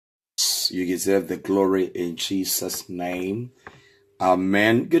You deserve the glory in Jesus' name.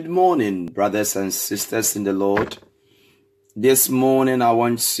 Amen. Good morning, brothers and sisters in the Lord. This morning, I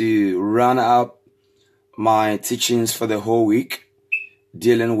want to run up my teachings for the whole week,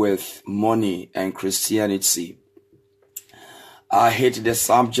 dealing with money and Christianity. I hate the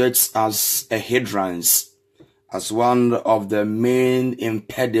subjects as a hindrance, as one of the main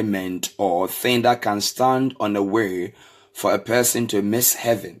impediment or thing that can stand on the way for a person to miss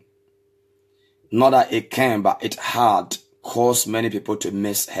heaven. Not that it can, but it had caused many people to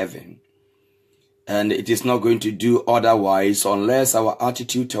miss heaven. And it is not going to do otherwise unless our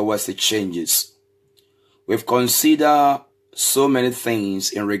attitude towards it changes. We've considered so many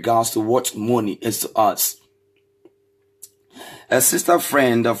things in regards to what money is to us. A sister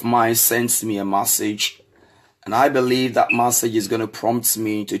friend of mine sent me a message, and I believe that message is going to prompt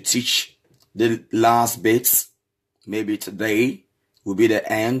me to teach the last bits. Maybe today will be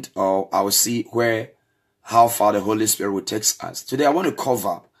the end, or I will see how far the Holy Spirit will take us. Today I want to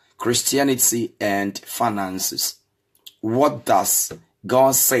cover Christianity and finances. What does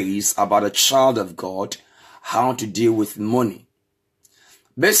God says about a child of God, how to deal with money?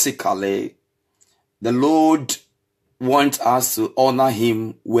 Basically, the Lord wants us to honor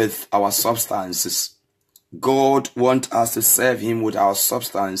Him with our substances. God wants us to serve Him with our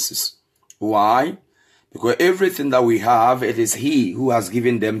substances. Why? Because everything that we have, it is He who has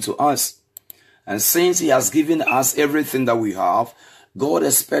given them to us. And since He has given us everything that we have, God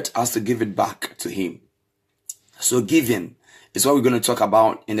expects us to give it back to Him. So giving is what we're going to talk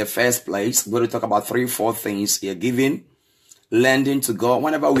about in the first place. We're going to talk about 3-4 things here. Giving, lending to God.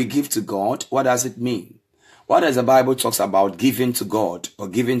 Whenever we give to God, what does it mean? What does the Bible talks about giving to God or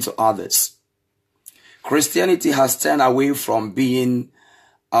giving to others? Christianity has turned away from being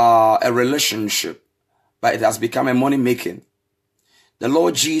a relationship, but it has become a money making. The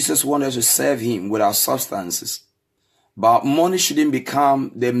Lord Jesus wanted us to serve Him with our substances, but money shouldn't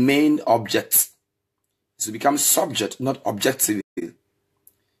become the main object. It should become subject, not objective.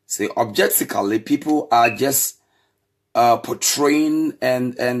 See, objectively, people are just portraying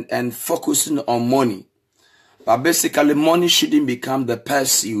and focusing on money. But basically, money shouldn't become the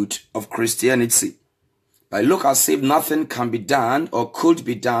pursuit of Christianity. But look as if nothing can be done or could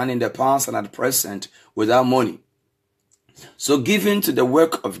be done in the past and at present without money. So giving to the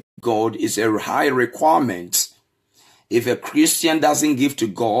work of God is a high requirement. If a Christian doesn't give to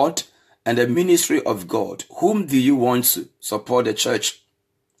God and the ministry of God, whom do you want to support the church?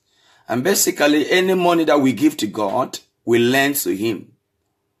 And basically, any money that we give to God, we lend to Him.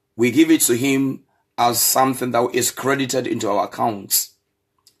 We give it to Him as something that is credited into our accounts.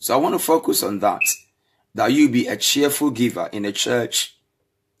 So I want to focus on that you be a cheerful giver in a church.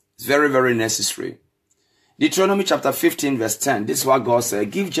 It's very, very necessary. Deuteronomy chapter 15 verse 10, this is what God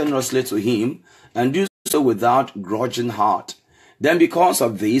said, give generously to Him and do so without grudging heart. Then because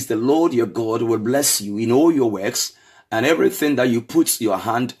of this, the Lord your God will bless you in all your works and everything that you put your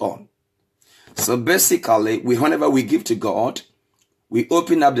hand on. So basically, whenever we give to God, we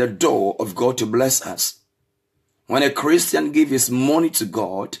open up the door of God to bless us. When a Christian gives his money to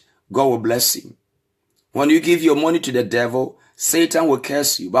God, God will bless him. When you give your money to the devil, Satan will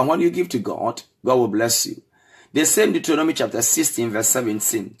curse you. But when you give to God, God will bless you. The same Deuteronomy chapter 16 verse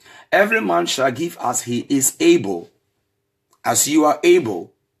 17. Every man shall give as he is able, as you are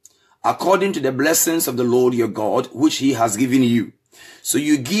able, according to the blessings of the Lord your God, which He has given you. So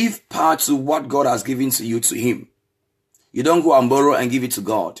you give part to what God has given to you to Him. You don't go and borrow and give it to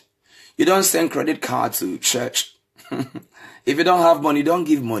God. You don't send credit card to church. If you don't have money, don't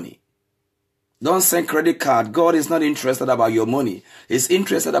give money. Don't send credit card. God is not interested about your money. He's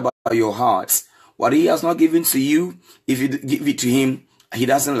interested about your heart. What He has not given to you, if you give it to Him, He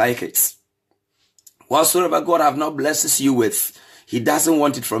doesn't like it. Whatsoever God have not blesses you with, He doesn't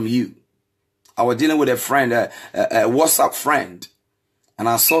want it from you. I was dealing with a friend, a WhatsApp friend, and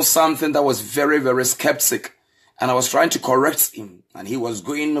I saw something that was very, very skeptic. And I was trying to correct him, and he was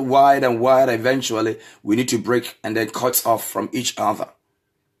going wide and wide. Eventually, we need to break and then cut off from each other.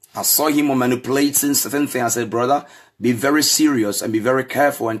 I saw him manipulating certain things. I said, brother, be very serious and be very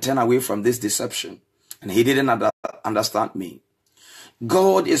careful and turn away from this deception. And he didn't understand me.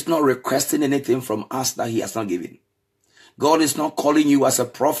 God is not requesting anything from us that He has not given. God is not calling you as a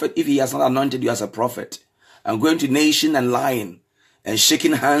prophet if He has not anointed you as a prophet. And going to nation and lying and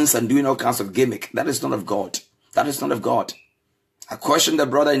shaking hands and doing all kinds of gimmick. That is not of God. That is not of God. I questioned the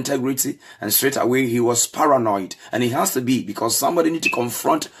brother integrity, and straight away he was paranoid. And he has to be, because somebody needs to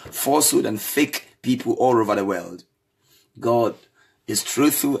confront falsehood and fake people all over the world. God is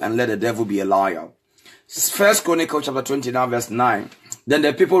truthful, and let the devil be a liar. 1 Chronicles chapter 29 verse 9. Then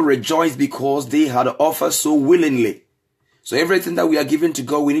the people rejoiced because they had offered so willingly. So everything that we are giving to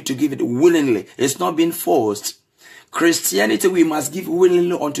God, we need to give it willingly. It's not being forced. Christianity, we must give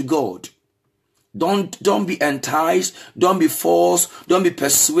willingly unto God. Don't be enticed. Don't be forced. Don't be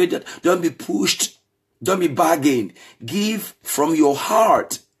persuaded. Don't be pushed. Don't be bargained. Give from your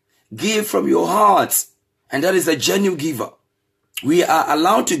heart. Give from your heart. And that is a genuine giver. We are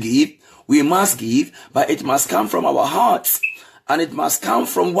allowed to give. We must give, but it must come from our hearts. And it must come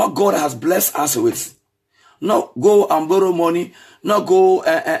from what God has blessed us with. Not go and borrow money. Not go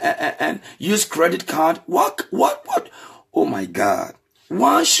and use credit card. What? Oh my God.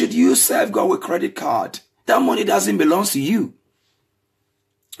 Why should you serve God with credit card? That money doesn't belong to you.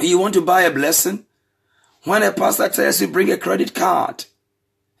 You want to buy a blessing? When a pastor tells you bring a credit card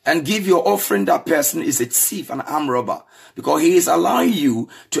and give your offering, that person is a thief, an armed robber, because he is allowing you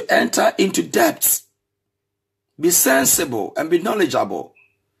to enter into debts. Be sensible and be knowledgeable.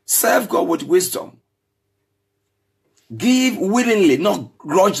 Serve God with wisdom. Give willingly, not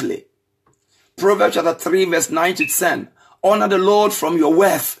grudgingly. Proverbs chapter 3 verse 9 to 10. Honor the Lord from your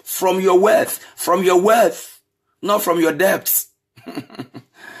wealth, not from your debts,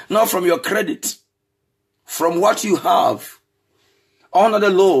 not from your credit, from what you have. Honor the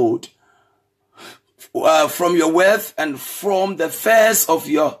Lord from your wealth and from the first of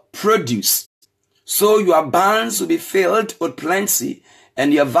your produce. So your barns will be filled with plenty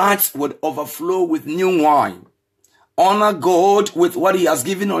and your vats would overflow with new wine. Honor God with what he has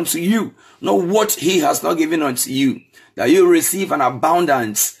given unto you, not what he has not given unto you, that you receive an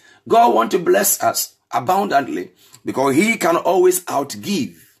abundance. God wants to bless us abundantly because he can always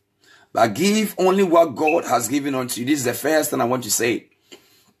outgive. But give only what God has given unto you. This is the first thing I want to say.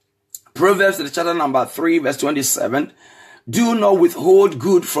 Proverbs chapter number 3 verse 27. Do not withhold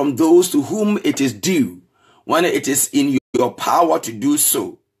good from those to whom it is due when it is in your power to do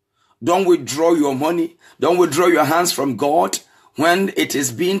so. Don't withdraw your money. Don't withdraw your hands from God when it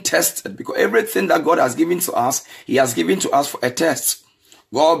is being tested. Because everything that God has given to us, he has given to us for a test.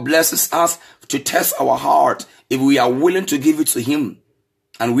 God blesses us to test our heart if we are willing to give it to him.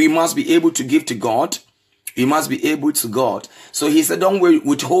 And we must be able to give to God. We must be able to God. So he said, don't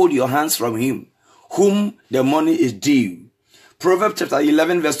withhold your hands from him, whom the money is due. Proverbs chapter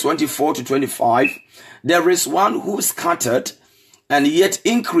 11 verse 24 to 25. There is one who is scattered and yet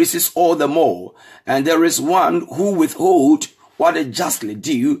increases all the more. And there is one who withholds what is justly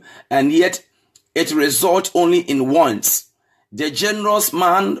due, and yet it results only in wants. The generous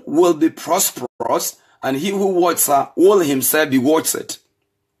man will be prosperous, and he who works will himself be watered.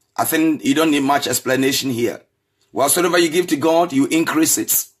 I think you don't need much explanation here. Whatsoever you give to God, you increase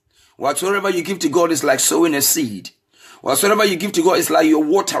it. Whatsoever you give to God is like sowing a seed. Whatsoever you give to God is like you're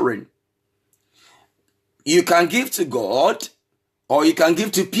watering. You can give to God, or you can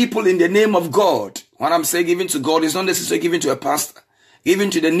give to people in the name of God. When I'm saying giving to God, it's not necessarily giving to a pastor.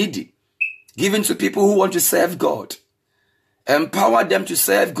 Giving to the needy. Giving to people who want to serve God. Empower them to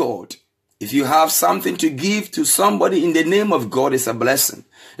serve God. If you have something to give to somebody in the name of God, it's a blessing.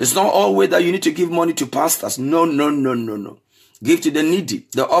 It's not always that you need to give money to pastors. No. Give to the needy,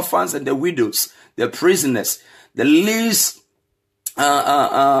 the orphans and the widows, the prisoners, the least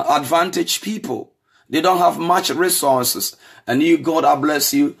advantaged people. They don't have much resources. And you, God, I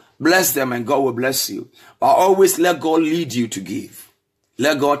bless you. Bless them and God will bless you. But always let God lead you to give.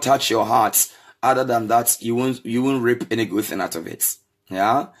 Let God touch your hearts. Other than that, you won't reap any good thing out of it.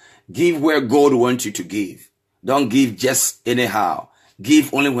 Yeah? Give where God wants you to give. Don't give just anyhow.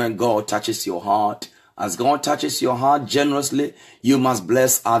 Give only when God touches your heart. As God touches your heart generously, you must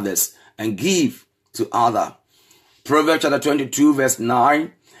bless others and give to others. Proverbs chapter 22 verse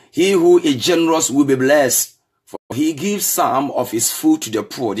 9. He who is generous will be blessed, for he gives some of his food to the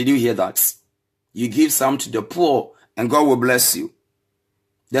poor. Did you hear that? You give some to the poor and God will bless you.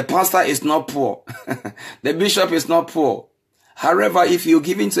 The pastor is not poor. The bishop is not poor. However, if you're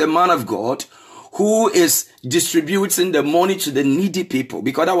giving to a man of God who is distributing the money to the needy people,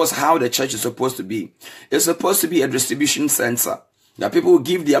 because that was how the church is supposed to be. It's supposed to be a distribution center. That people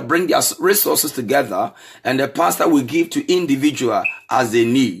will bring their resources together, and the pastor will give to individual as they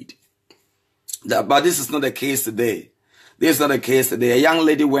need. But this is not the case today. This is not the case today. A young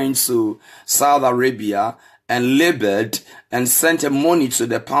lady went to Saudi Arabia and labored and sent money to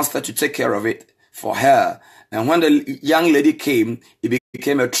the pastor to take care of it for her. And when the young lady came, it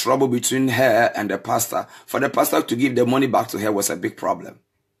became a trouble between her and the pastor. For the pastor to give the money back to her was a big problem.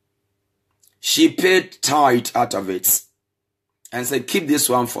 She paid tithe out of it and said, keep this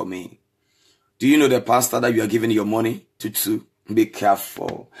one for me. Do you know the pastor that you are giving your money to? Be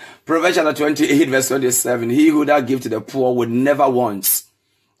careful. Proverbs chapter 28 verse 27. He who does give to the poor will never want,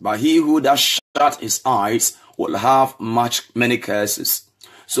 but he who does shut his eyes will have many curses.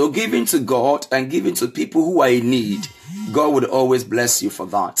 So giving to God and giving to people who are in need, God would always bless you for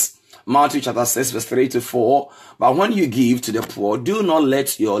that. Matthew chapter 6 verse 3 to 4. But when you give to the poor, do not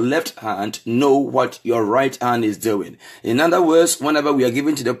let your left hand know what your right hand is doing. In other words, whenever we are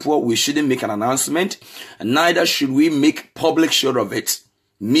giving to the poor, we shouldn't make an announcement, and neither should we make public show of it.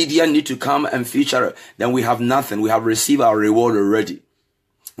 Media need to come and feature it. Then we have nothing. We have received our reward already.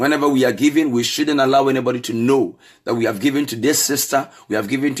 Whenever we are giving, we shouldn't allow anybody to know that we have given to this sister, we have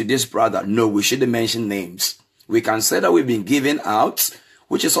given to this brother. No, we shouldn't mention names. We can say that we've been giving out,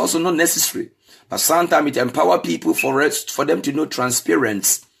 which is also not necessary. But sometimes it empowers people for them to know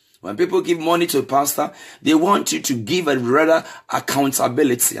transparency. When people give money to a pastor, they want you to give a rather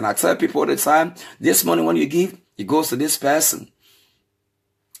accountability. And I tell people all the time, this money when you give, it goes to this person.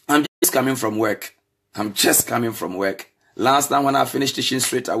 I'm just coming from work. Last time when I finished teaching,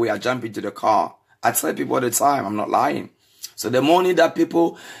 straight away, I jump into the car. I tell people all the time, I'm not lying. So the money that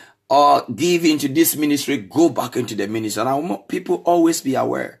people give into this ministry, go back into the ministry. And I want people always be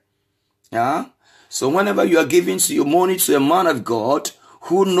aware. Yeah. So whenever you are giving your money to a man of God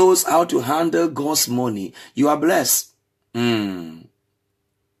who knows how to handle God's money, you are blessed.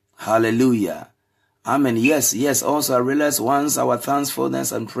 Hallelujah. Amen. Yes. Also, I realize once our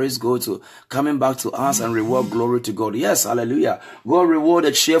thankfulness and praise go to coming back to us and reward glory to God. Yes, hallelujah. God reward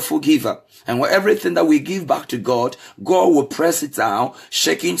a cheerful giver. And with everything that we give back to God, God will press it down,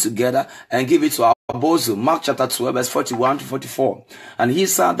 shaking together, and give it to our bosom. Mark chapter 12, verse 41 to 44. And he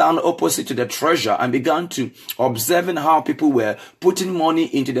sat down opposite to the treasure and began to observing how people were putting money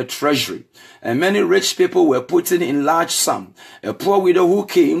into the treasury. And many rich people were putting in large sum. A poor widow who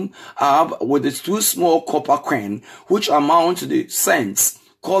came up with the 2 small copper coins, which amount to the cents,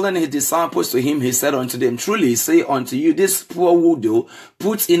 calling his disciples to him, he said unto them, truly say unto you, this poor widow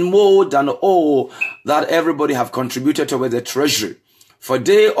puts in more than all that everybody have contributed toward the treasury. For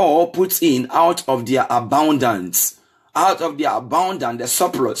they all put in out of their abundance, the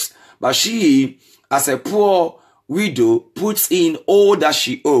surplus. But she, as a poor widow, puts in all that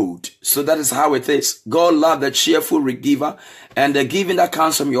she owed. So that is how it is. God loves the cheerful giver and the giving that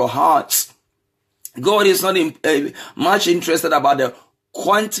comes from your heart. God is not much interested about the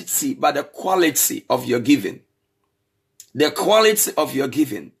quantity, but the quality of your giving. The quality of your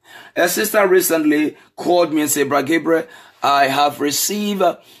giving. A sister recently called me and said, Brother Gabriel, I have received,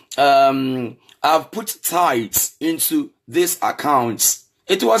 I've put tithes into this account.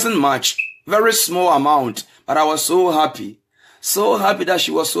 It wasn't much, very small amount, but I was so happy. So happy that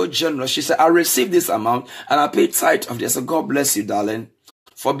she was so generous. She said, I received this amount and I paid tithe of this. So God bless you, darling,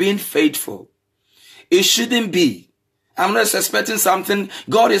 for being faithful. It shouldn't be. I'm not expecting something.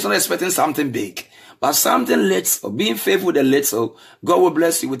 God is not expecting something big, but something little. Being faithful with a little, God will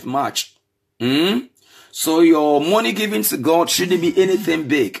bless you with much. So your money given to God shouldn't be anything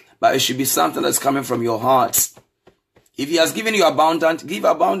big, but it should be something that's coming from your heart. If he has given you abundance, give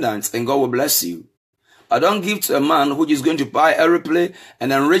abundance and God will bless you. But don't give to a man who is going to buy a airplane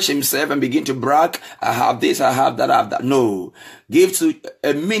and enrich himself and begin to brag, I have this, I have that, I have that. No. Give to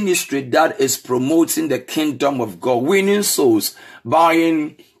a ministry that is promoting the kingdom of God, winning souls,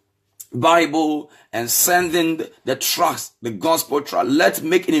 buying Bible and sending the trust, the gospel trust. Let's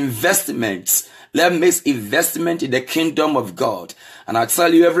make investments. Let's make investment in the kingdom of God. And I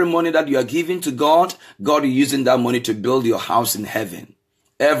tell you, every money that you are giving to God, God is using that money to build your house in heaven.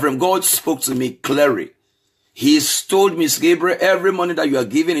 God spoke to me clearly. He told me, Gabriel, every money that you are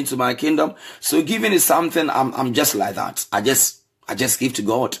giving into my kingdom. So giving is something, I'm just like that. I just give to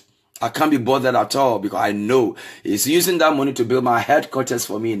God. I can't be bothered at all because I know he's using that money to build my headquarters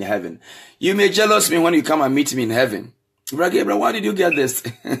for me in heaven. You may jealous me when you come and meet me in heaven. Brother Gabriel, why did you get this?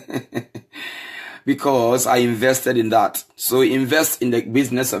 Because I invested in that. So invest in the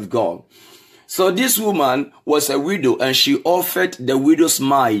business of God. So this woman was a widow and she offered the widow's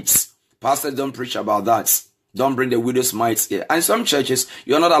mites. Pastors don't preach about that. Don't bring the widow's mites here. And some churches,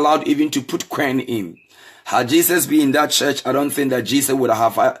 you're not allowed even to put coin in. Had Jesus been in that church, I don't think that Jesus would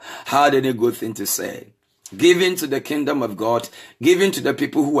have had any good thing to say. Giving to the kingdom of God, giving to the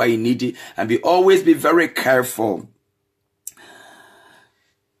people who are in need, and always be very careful.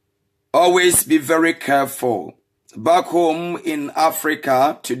 Always be very careful. Back home in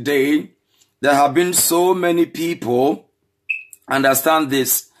Africa today, there have been so many people, understand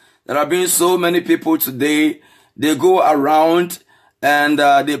this, there have been so many people today, they go around and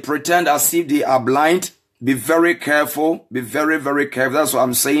they pretend as if they are blind. Be very careful. Be very, very careful. That's what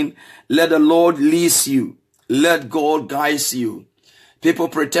I'm saying. Let the Lord lead you. Let God guide you. People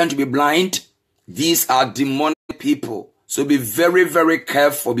pretend to be blind. These are demonic people. So be very, very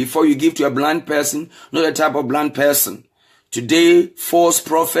careful before you give to a blind person, not a type of blind person. Today, false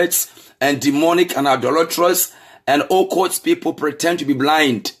prophets and demonic and idolatrous and occult people pretend to be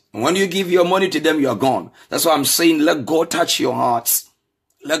blind. And when you give your money to them, you are gone. That's why I'm saying, let God touch your hearts.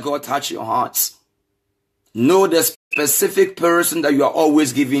 Let God touch your hearts. Know the specific person that you are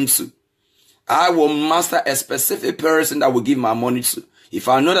always giving to. I will master a specific person that will give my money to. If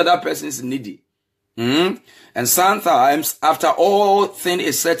I know that that person is needy. And sometimes, after all thing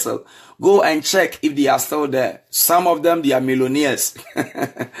is settled, go and check if they are still there. Some of them, they are millionaires.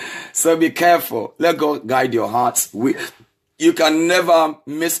 So be careful. Let God guide your hearts. You can never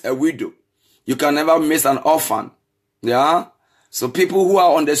miss a widow. You can never miss an orphan. Yeah? So people who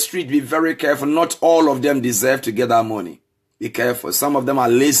are on the street, be very careful. Not all of them deserve to get that money. Be careful. Some of them are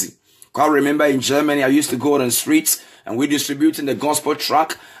lazy. I remember in Germany, I used to go on the streets and we distributing the gospel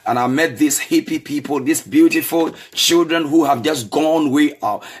tract, and I met these hippie people, these beautiful children who have just gone way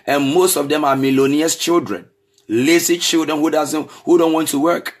out. And most of them are millionaires' children, lazy children who don't want to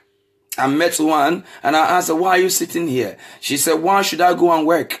work. I met one and I asked her, why are you sitting here? She said, why should I go and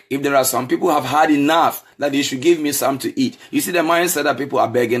work if there are some people who have had enough that they should give me something to eat? You see the mindset that people are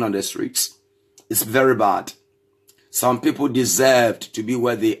begging on the streets. It's very bad. Some people deserved to be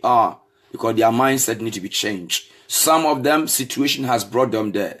where they are because their mindset needs to be changed. Some of them, situation has brought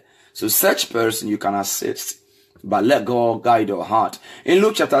them there. So such person you can assist. But let God guide your heart. In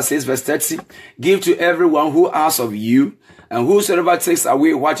Luke chapter 6 verse 30, give to everyone who asks of you, and whosoever takes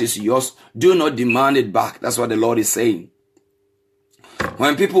away what is yours, do not demand it back. That's what the Lord is saying.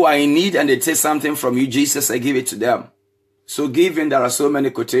 When people are in need and they take something from you, Jesus said, give it to them. So giving, there are so many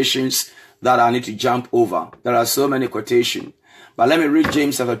quotations that I need to jump over. There are so many quotations. But let me read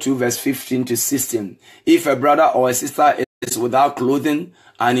James chapter 2 verse 15 to 16. If a brother or a sister is without clothing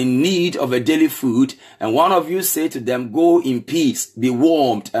and in need of a daily food, and one of you say to them, go in peace, be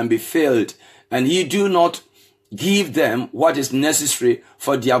warmed and be filled, and ye do not give them what is necessary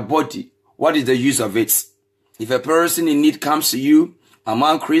for their body, what is the use of it? If a person in need comes to you,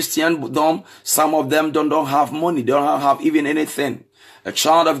 among Christendom, some of them don't have money, they don't have even anything. A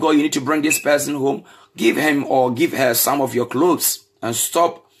child of God, you need to bring this person home. Give him or give her some of your clothes and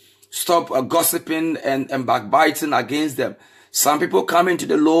stop gossiping and backbiting against them. Some people come into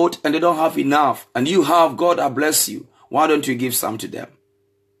the Lord and they don't have enough, and you have. God will bless you. Why don't you give some to them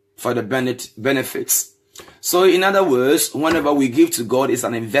for the benefits? So in other words, whenever we give to God, it's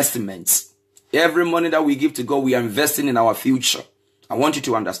an investment. Every money that we give to God, we are investing in our future. I want you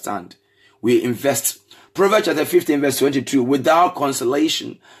to understand. We invest. Proverbs chapter 15 verse 22, without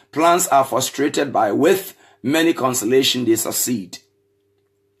consolation, plans are frustrated, but with many consolation they succeed.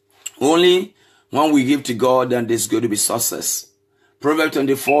 Only when we give to God, then there's going to be success. Proverbs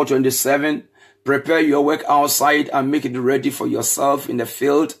 24:27, prepare your work outside and make it ready for yourself in the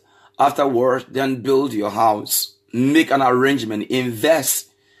field. Afterward, then build your house. Make an arrangement,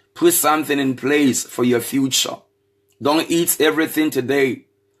 invest, put something in place for your future. Don't eat everything today.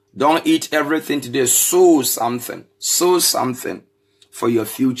 Don't eat everything today. Sow something. Sow something for your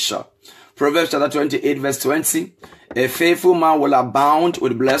future. Proverbs chapter 28 verse 20. A faithful man will abound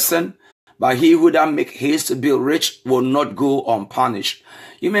with blessing, but he who does make haste to be rich will not go unpunished.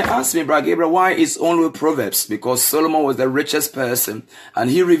 You may ask me, Brother Gabriel, why is only Proverbs? Because Solomon was the richest person and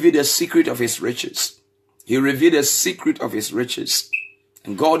he revealed the secret of his riches. He revealed the secret of his riches.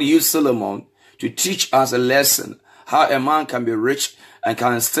 And God used Solomon to teach us a lesson, how a man can be rich and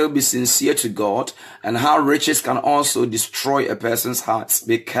can still be sincere to God, and how riches can also destroy a person's heart.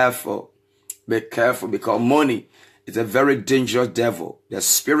 Be careful. Be careful, because money is a very dangerous devil. The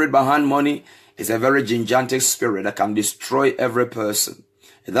spirit behind money is a very gigantic spirit that can destroy every person.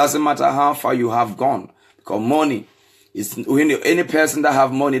 It doesn't matter how far you have gone, because money is, when any person that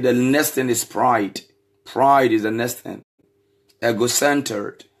have money, the next thing is pride. Pride is the next thing.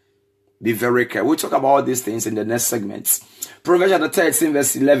 Ego-centered. Be very careful. We'll talk about all these things in the next segments. Proverbs chapter 13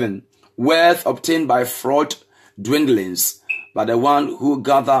 verse 11. Wealth obtained by fraud dwindles, but the one who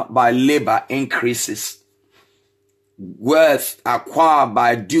gather by labor increases. Wealth acquired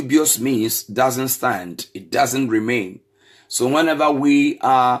by dubious means doesn't stand. It doesn't remain. So whenever we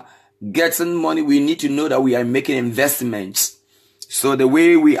are getting money, we need to know that we are making investments. So the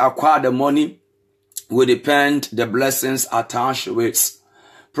way we acquire the money will depend the blessings attached to it.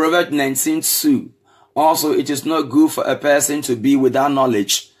 Proverbs 19:2. Also, it is not good for a person to be without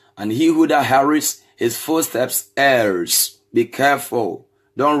knowledge, and he who that hurries his footsteps errs. Be careful.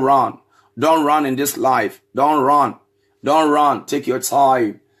 Don't run. Don't run in this life. Don't run. Don't run. Take your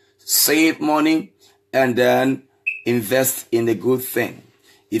time. Save money and then invest in a good thing.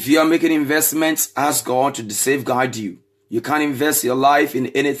 If you are making investments, ask God to safeguard you. You can't invest your life in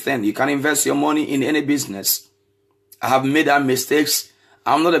anything. You can't invest your money in any business. I have made that mistakes.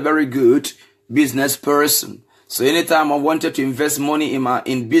 I'm not a very good business person. So anytime I wanted to invest money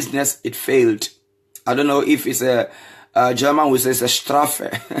in business, it failed. I don't know if it's a German will say it's a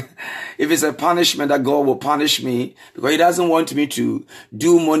Strafe. If it's a punishment that God will punish me because He doesn't want me to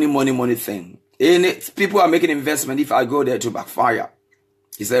do money thing. People are making investment if I go there to backfire.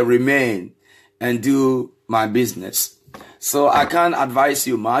 He said, remain and do my business. So I can't advise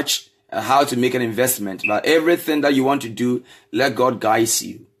you much how to make an investment, but everything that you want to do, let God guide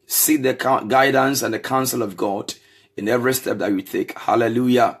you. Seek the guidance and the counsel of God in every step that you take.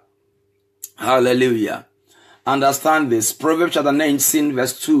 Hallelujah. Hallelujah. Understand this. Proverbs chapter 19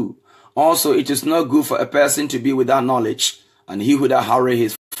 verse 2. Also, it is not good for a person to be without knowledge, and he who that hurry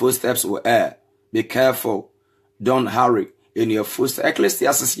his footsteps will err. Be careful. Don't hurry in your footsteps.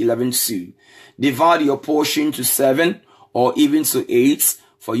 Ecclesiastes 11:2. Divide your portion to 7 or even to 8,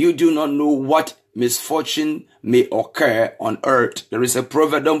 for you do not know what misfortune may occur on earth. There is a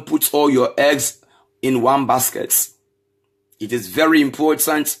proverb, don't put all your eggs in one basket. It is very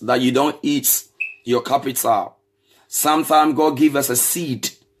important that you don't eat your capital. Sometimes God gives us a seed,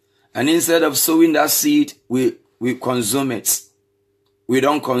 and instead of sowing that seed, we consume it. We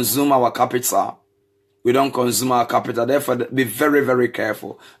don't consume our capital. We don't consume our capital. Therefore, be very, very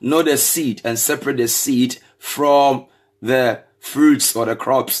careful. Know the seed and separate the seed from the fruits or the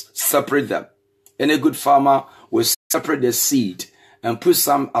crops. Separate them. Any good farmer will separate the seed and put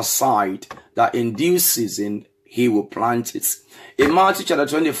some aside that in due season he will plant it. In Matthew chapter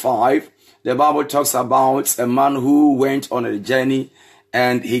 25, the Bible talks about a man who went on a journey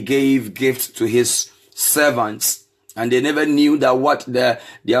and he gave gifts to his servants. And they never knew that what their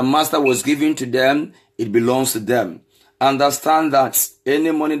master was giving to them, it belongs to them. Understand that any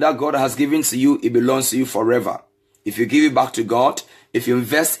money that God has given to you, it belongs to you forever. If you give it back to God, if you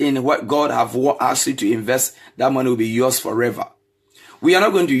invest in what God have asked you to invest, that money will be yours forever. We are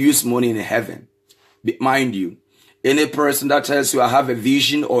not going to use money in heaven. Mind you, any person that tells you I have a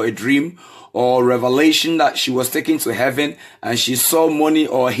vision or a dream or revelation that she was taken to heaven and she saw money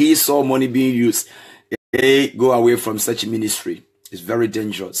or he saw money being used, go away from such ministry. It's very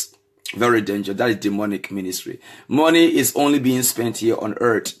dangerous. Very dangerous. That is demonic ministry. Money is only being spent here on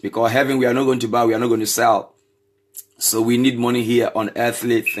earth, because heaven we are not going to buy, we are not going to sell. So we need money here on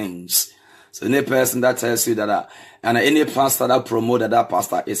earthly things. So any person that tells you that, and any pastor that promotes that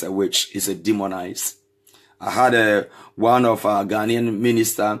pastor is a witch, is a demonized. I had one of our Ghanaian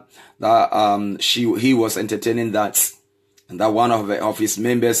minister that he was entertaining that, and that one of his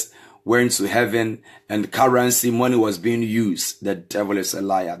members went to heaven and currency money was being used. The devil is a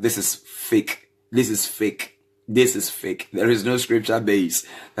liar. This is fake. This is fake. This is fake. There is no scripture base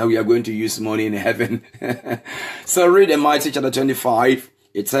that we are going to use money in heaven. So read in Matthew chapter 25.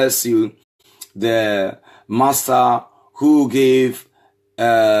 It tells you the master who gave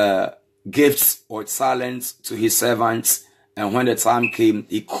gifts or talents to his servants, and when the time came,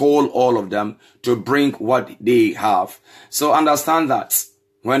 he called all of them to bring what they have. So understand that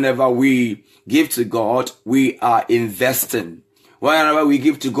whenever we give to God, we are investing. Whenever we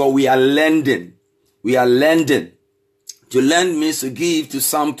give to God, we are lending. We are lending. To lend means to give to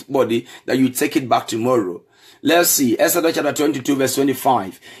somebody that you take it back tomorrow. Let's see, Exodus chapter 22 verse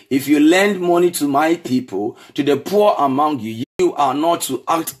 25. If you lend money to my people, to the poor among you, you are not to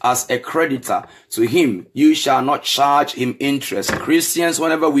act as a creditor to him. You shall not charge him interest. Christians,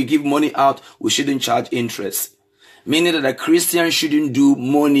 whenever we give money out, we shouldn't charge interest. Meaning that a Christian shouldn't do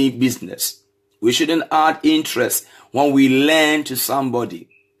money business. We shouldn't add interest when we lend to somebody.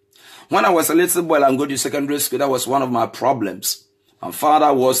 When I was a little boy and going to secondary school, that was one of my problems. My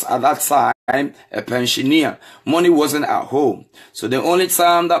father was at that time a pensioner. Money wasn't at home. So the only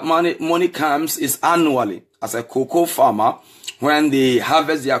time that money comes is annually as a cocoa farmer when they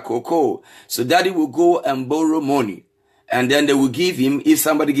harvest their cocoa. So daddy will go and borrow money. And then they will give him, if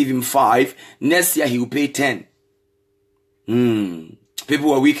somebody give him 5, next year he will pay 10.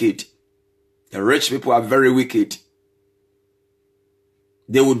 People are wicked. The rich people are very wicked.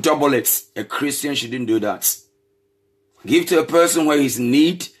 They will double it. A Christian shouldn't do that. Give to a person where he's in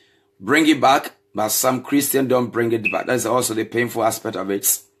need, bring it back, but some Christians don't bring it back. That's also the painful aspect of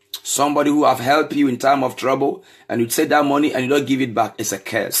it. Somebody who have helped you in time of trouble, and you take that money and you don't give it back, it's a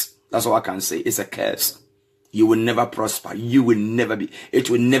curse. That's all I can say. It's a curse. You will never prosper. You will never be. It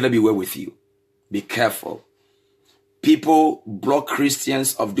will never be well with you. Be careful. People block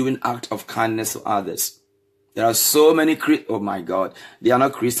Christians of doing act of kindness to others. There are so many, oh my God, they are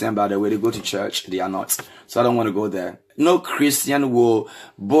not Christian, by the way, they go to church, they are not. So I don't want to go there. No Christian will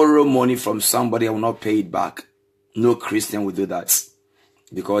borrow money from somebody and will not pay it back. No Christian will do that,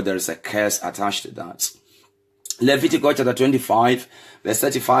 because there is a curse attached to that. Leviticus chapter 25, verse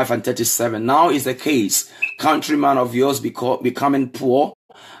 35 and 37. Now is the case, countryman of yours becoming poor,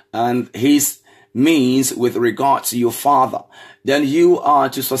 and his means with regard to your father, then you are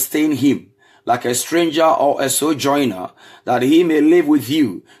to sustain him like a stranger or a sojourner, that he may live with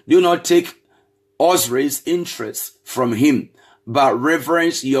you. Do not take usury's interest from him, but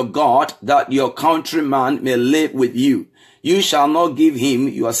reverence your God, that your countryman may live with you. You shall not give him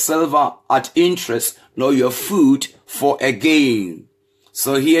your silver at interest, nor your food for a gain.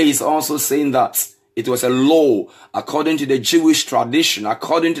 So here he's also saying that it was a law according to the Jewish tradition,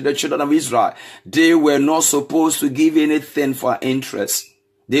 according to the children of Israel. They were not supposed to give anything for interest.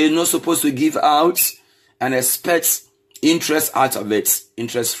 They are not supposed to give out and expect interest out of it,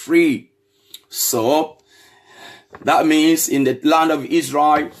 interest free. So that means in the land of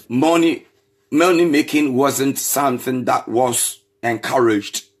Israel, money making wasn't something that was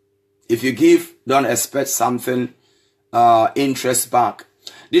encouraged. If you give, don't expect something interest back.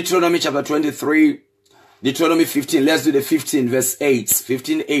 Deuteronomy chapter 23, Deuteronomy 15, let's do the 15 verse 8,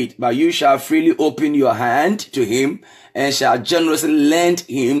 15:8. But you shall freely open your hand to him, and shall generously lend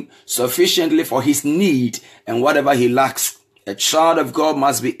him sufficiently for his need and whatever he lacks. A child of God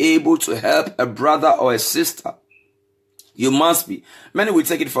must be able to help a brother or a sister. You must be. Many will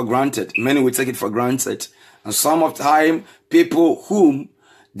take it for granted. Many will take it for granted. And some of the time, people whom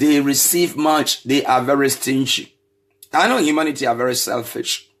they receive much, they are very stingy. I know humanity are very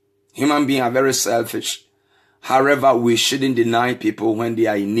selfish. Human beings are very selfish. However, we shouldn't deny people when they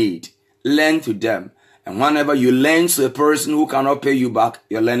are in need. Lend to them. And whenever you lend to a person who cannot pay you back,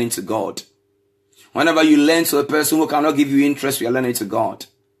 you're lending to God. Whenever you lend to a person who cannot give you interest, you're lending to God.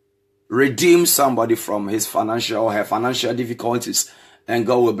 Redeem somebody from his financial or her financial difficulties, and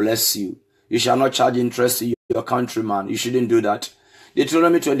God will bless you. You shall not charge interest to your countryman. You shouldn't do that.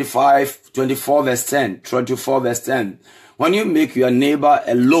 Deuteronomy 24 verse 10. 24 verse 10. When you make your neighbor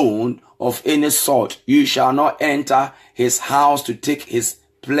a loan of any sort, you shall not enter his house to take his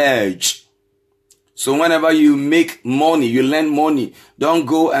pledge. So whenever you make money, you lend money, don't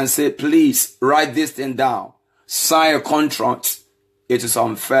go and say, please write this thing down. Sign a contract. It is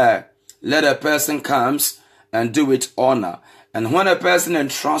unfair. Let a person comes and do it honor. And when a person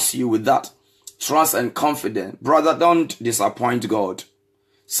entrusts you with that trust and confidence, brother, don't disappoint God.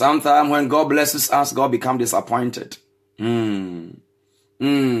 Sometimes when God blesses us, God becomes disappointed. Can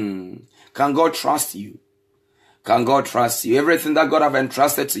God trust you? Can God trust you? Everything that God have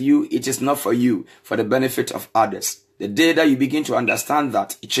entrusted to you, it is not for you, for the benefit of others. The day that you begin to understand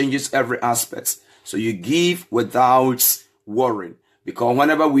that, it changes every aspect. So you give without worrying. Because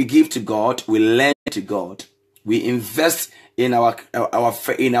whenever we give to God, we lend to God. We invest in our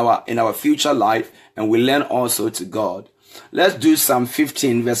future life, and we lend also to God. Let's do Psalm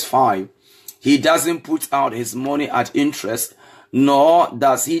 15 verse 5. He doesn't put out his money at interest, nor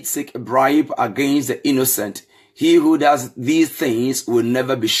does he take a bribe against the innocent. He who does these things will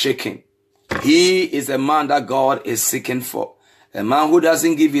never be shaken. He is a man that God is seeking for. A man who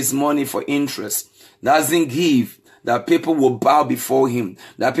doesn't give his money for interest, doesn't give that people will bow before him,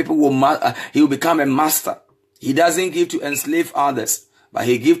 that people will, he will become a master. He doesn't give to enslave others, but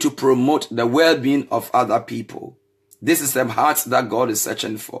he gives to promote the well-being of other people. This is the heart that God is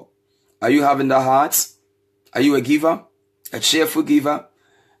searching for. Are you having the heart? Are you a giver? A cheerful giver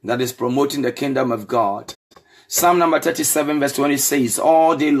that is promoting the kingdom of God? Psalm number 37 verse 20 says,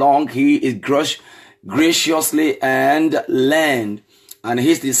 all day long he is graciously and lend, and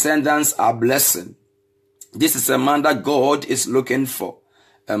his descendants are blessed. This is a man that God is looking for.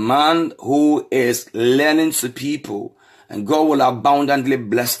 A man who is lending to people, and God will abundantly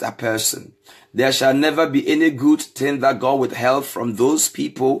bless that person. There shall never be any good thing that God withheld from those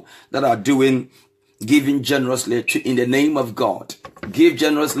people that are giving generously in the name of God. Give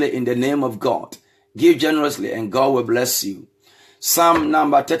generously in the name of God. Give generously and God will bless you. Psalm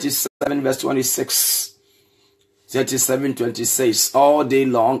number 37 verse 26. 37:26. All day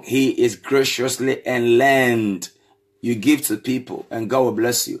long he is graciously and lend. You give to people and God will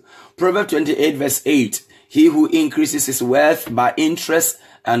bless you. Proverbs 28 verse 8. He who increases his wealth by interest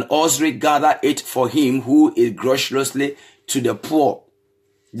and usury gather it for him who is graciously to the poor.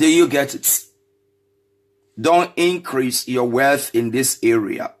 Do you get it? Don't increase your wealth in this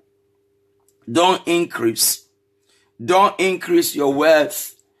area. Don't increase. Don't increase your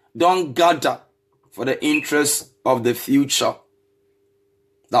wealth. Don't gather for the interest of the future.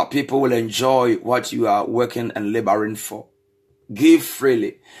 that people will enjoy what you are working and laboring for. Give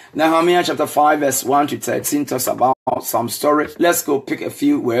freely. Nehemiah chapter 5 verse 1 to 13 talks about some story. Let's go pick a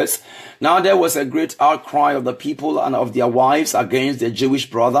few words. Now there was a great outcry of the people and of their wives against their Jewish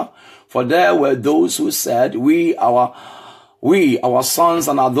brother. For there were those who said, We, our sons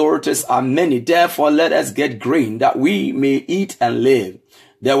and our daughters are many. Therefore let us get grain that we may eat and live.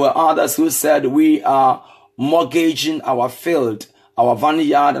 There were others who said, We are mortgaging our field, our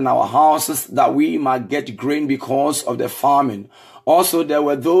vineyard and our houses, that we might get grain because of the famine. Also, there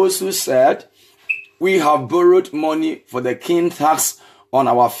were those who said, We have borrowed money for the king tax on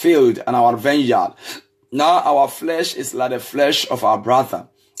our field and our vineyard. Now our flesh is like the flesh of our brother,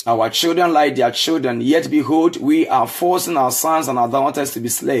 our children like their children. Yet behold, we are forcing our sons and our daughters to be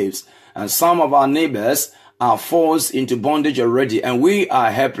slaves, and some of our neighbors are forced into bondage already, and we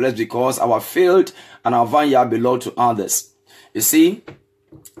are helpless because our field and our vineyard belong to others. You see,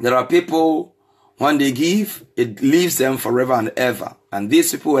 there are people, when they give, it leaves them forever and ever. And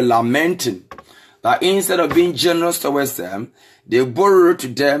these people are lamenting that instead of being generous towards them, they borrow to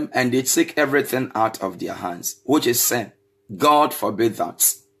them and they take everything out of their hands, which is sin. God forbid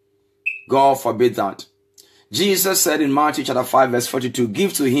that. God forbid that. Jesus said in Matthew chapter 5 verse 42,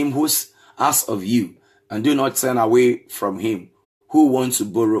 Give to him who asks of you, and do not turn away from him who wants to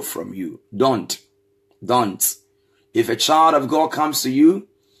borrow from you. Don't. If a child of God comes to you,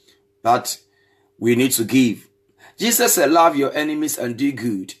 that we need to give. Jesus said, Love your enemies and do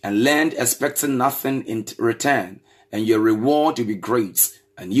good, and lend expecting nothing in return, and your reward will be great,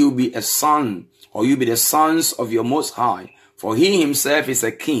 and you'll be a son, or you'll be the sons of your Most High, for he himself is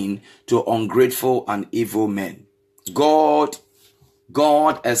a king to ungrateful and evil men. God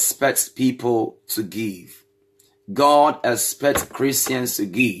expects people to give. God expects Christians to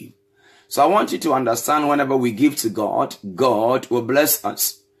give. So I want you to understand, whenever we give to God, God will bless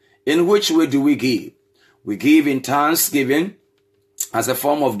us. In which way do we give? We give in thanksgiving, as a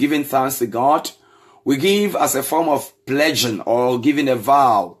form of giving thanks to God. We give as a form of pledging or giving a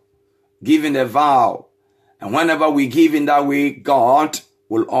vow. And whenever we give in that way, God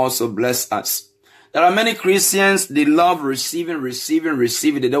will also bless us. There are many Christians, they love receiving.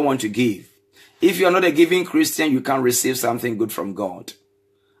 They don't want to give. If you're not a giving Christian, you can't receive something good from God.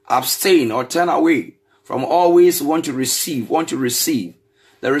 Abstain or turn away from always want to receive.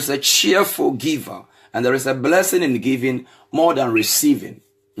 There is a cheerful giver, and there is a blessing in giving more than receiving.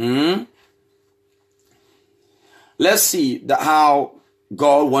 Let's see how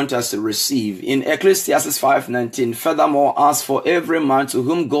God wants us to receive. In Ecclesiastes 5:19, furthermore, as for every man to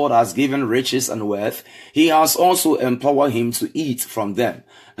whom God has given riches and wealth, he has also empowered him to eat from them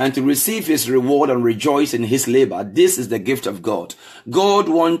and to receive his reward and rejoice in his labor. This is the gift of God. God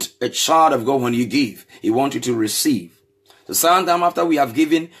wants a child of God when you give. He wants you to receive. So sometime after we have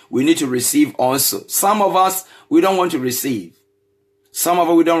given, we need to receive also. Some of us, we don't want to receive.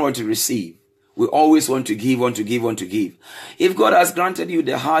 We always want to give. If God has granted you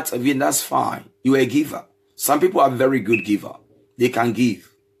the heart of it, that's fine. You are a giver. Some people are very good giver. They can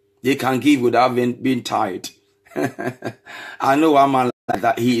give. Without being tired. I know a man like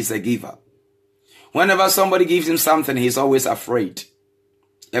that. He is a giver. Whenever somebody gives him something, he's always afraid.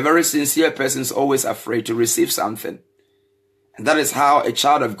 A very sincere person is always afraid to receive something. And that is how a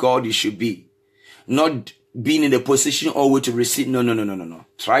child of God you should be. Not being in a position always to receive. No.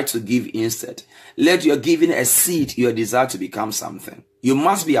 Try to give instead. Let your giving exceed your desire to become something. You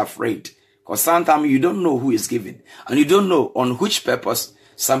must be afraid, because sometimes you don't know who is giving, and you don't know on which purpose.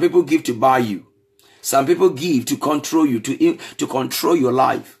 Some people give to buy you. Some people give to control you, to control your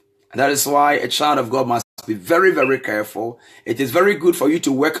life. And that is why a child of God must be very, very careful. It is very good for you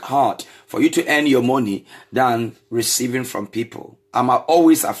to work hard, for you to earn your money, than receiving from people. I'm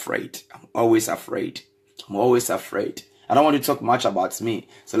always afraid. I don't want to talk much about me,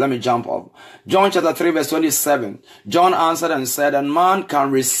 so let me jump off. John chapter 3 verse 27. John answered and said, and man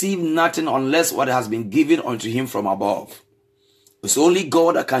can receive nothing unless what has been given unto him from above. It's only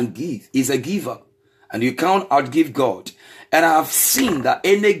God that can give. He's a giver, and you can't outgive God. And I have seen that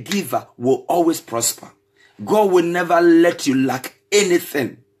any giver will always prosper. God will never let you lack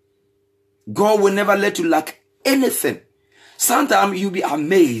anything. Sometimes you'll be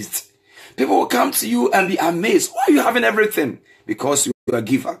amazed. People will come to you and be amazed. Why are you having everything? Because you are a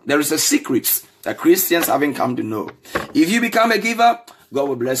giver. There is a secret that Christians haven't come to know. If you become a giver, God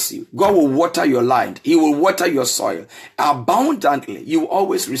will bless you. God will water your land. He will water your soil abundantly. You will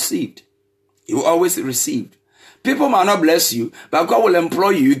always receive. People might not bless you, but God will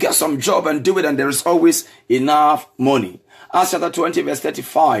employ you. You get some job and do it, and there is always enough money. Acts chapter 20 verse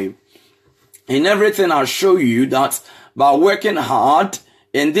 35. In everything I'll show you that by working hard,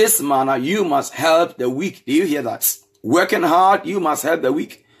 In this manner, you must help the weak. Do you hear that? Working hard, you must help the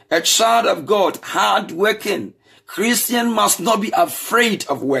weak. A child of God, hard working. Christian must not be afraid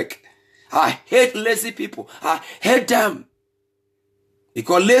of work. I hate lazy people. I hate them.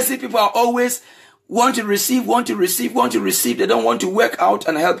 Because lazy people are always want to receive. They don't want to work out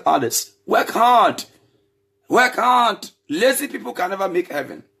and help others. Work hard. Work hard. Lazy people can never make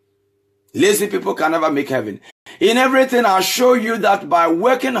heaven. Lazy people can never make heaven. In everything, I'll show you that by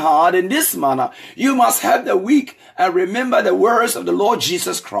working hard in this manner, you must help the weak and remember the words of the Lord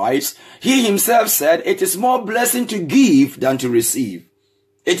Jesus Christ. He himself said, it is more blessing to give than to receive.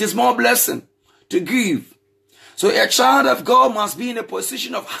 It is more blessing to give. So a child of God must be in a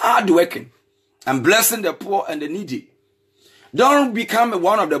position of hard working and blessing the poor and the needy. Don't become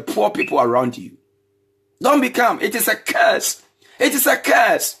one of the poor people around you. Don't become. It is a curse. It is a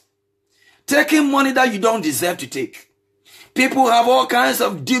curse. Taking money that you don't deserve to take. People have all kinds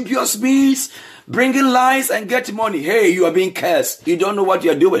of dubious means, bringing lies and get money. Hey, you are being cursed. You don't know what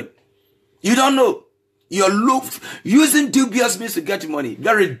you're doing. You don't know. You're using dubious means to get money.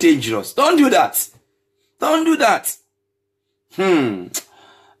 Very dangerous. Don't do that. Don't do that.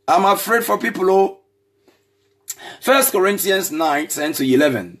 I'm afraid for people who 1 Corinthians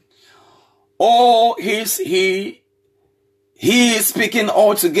 9:10-11. Oh, he is speaking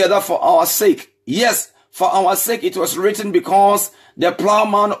altogether for our sake. Yes, for our sake it was written, because the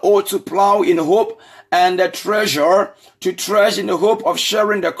plowman ought to plow in hope, and the treasurer to treasure in the hope of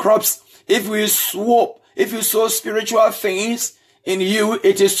sharing the crops. If you sow spiritual things in you,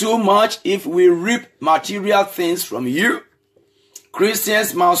 it is too much if we reap material things from you.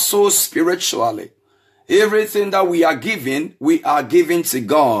 Christians must sow spiritually. Everything that we are giving to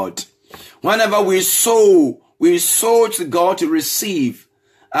God. Whenever we sow to God to receive,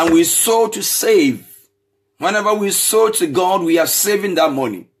 and we sow to save. Whenever we sow to God, we are saving that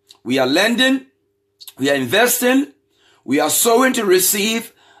money. We are lending, we are investing, we are sowing to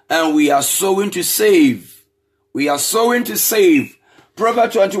receive, and we are sowing to save. We are sowing to save.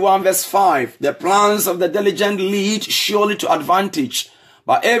 Proverbs 21:5. The plans of the diligent lead surely to advantage,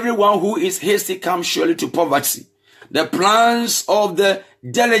 but everyone who is hasty comes surely to poverty. The plans of the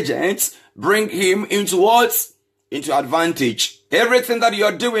diligent bring him into what? Into advantage. Everything that you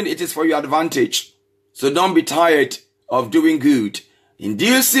are doing, it is for your advantage. So don't be tired of doing good. In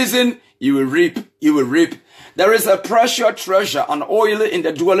due season, you will reap. You will reap. There is a precious treasure and oil in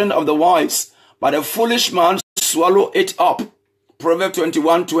the dwelling of the wise, but a foolish man swallow it up. Proverbs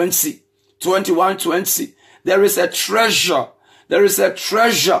 21:20. There is a treasure. There is a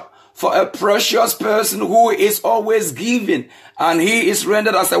treasure for a precious person who is always giving, and he is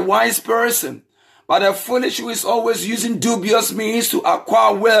rendered as a wise person. But a foolish who is always using dubious means to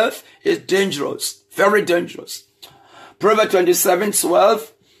acquire wealth is dangerous. Very dangerous. Proverbs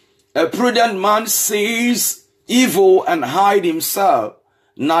 27:12. A prudent man sees evil and hide himself.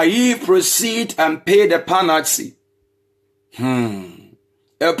 Naive proceed and pay the penalty.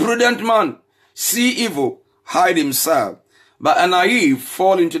 A prudent man see evil, hide himself. But a naive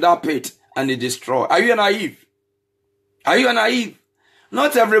fall into that pit and it destroy. Are you a naive? Are you a naive?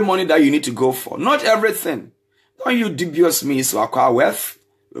 Not every money that you need to go for. Not everything. Don't use dubious means to acquire wealth.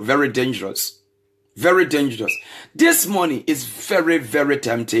 Very dangerous. Very dangerous. This money is very, very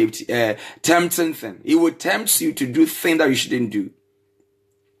tempting thing. It will tempt you to do things that you shouldn't do.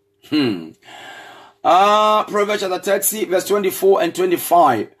 Proverbs chapter 30, verse 24 and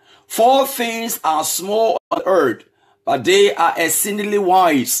 25. 4 things are small on earth, but they are exceedingly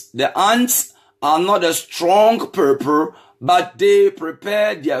wise. The ants are not a strong purple, but they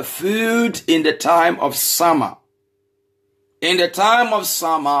prepare their food in the time of summer. In the time of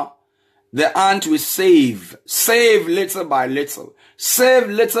summer, the ant will save little by little. Save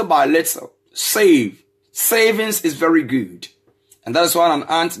little by little. Save. Savings is very good. And that's what an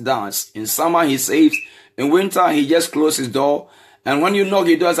ant does. In summer, he saves. In winter, he just closes his door. And when you knock,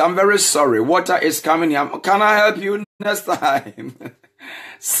 he does, I'm very sorry. Water is coming here. Can I help you next time?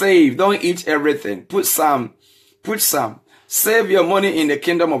 Save. Don't eat everything. Put some. Save your money in the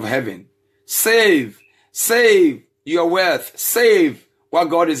kingdom of heaven. Save your wealth. Save what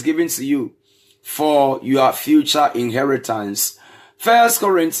God is giving to you for your future inheritance. 1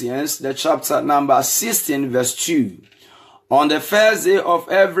 Corinthians, the chapter number 16, verse 2. On the first day of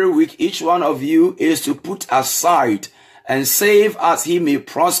every week, each one of you is to put aside and save as he may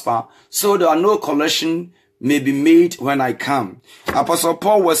prosper, so that no collection may be made when I come. Apostle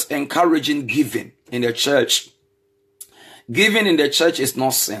Paul was encouraging giving in the church. Giving in the church is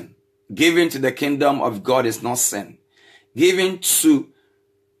not sin. Giving to the kingdom of God is not sin. Giving to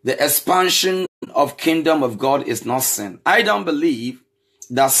the expansion of kingdom of God is not sin. I don't believe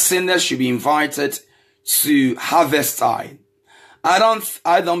that sinners should be invited to harvest time. I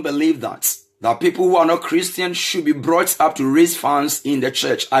don't believe that people who are not Christians should be brought up to raise funds in the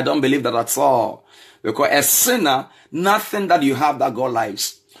church. I don't believe that at all. Because a sinner, nothing that you have that God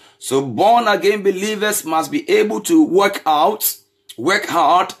likes. So born again believers must be able to work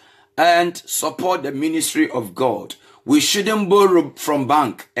hard, and support the ministry of God. We shouldn't borrow from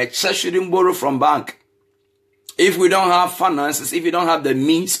bank. A church shouldn't borrow from bank. If we don't have finances, if we don't have the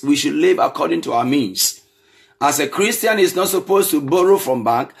means, we should live according to our means. As a Christian is not supposed to borrow from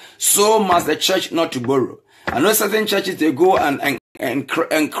bank, so must the church not to borrow. I know certain churches, they go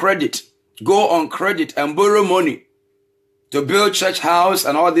and credit, go on credit and borrow money to build church house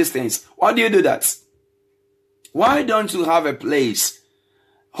and all these things. Why do you do that? Why don't you have a place?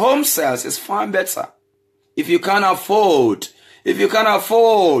 Home sales is far better. If you can't afford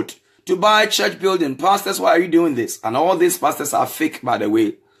to buy church building, pastors, why are you doing this? And all these pastors are fake, by the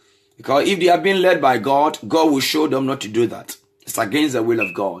way. Because if they are being led by God, God will show them not to do that. It's against the will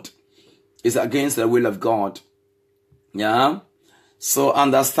of God. It's against the will of God. Yeah? So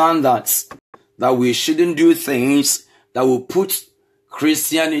understand that we shouldn't do things that will put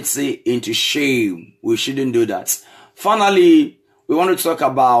Christianity into shame. We shouldn't do that. Finally, we want to talk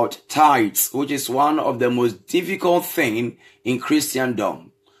about tithes, which is one of the most difficult things in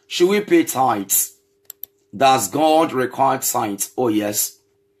Christendom. Should we pay tithes? Does God require tithes? Oh yes.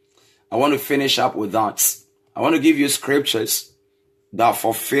 I want to finish up with that. I want to give you scriptures that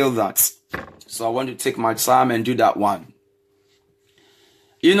fulfill that. So I want to take my time and do that one.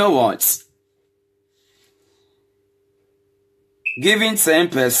 You know what? Giving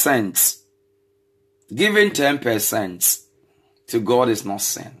 10% to God is not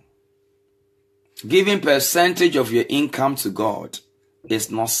sin. Giving percentage of your income to God is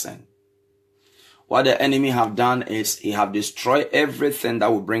not sin. What the enemy have done is he have destroyed everything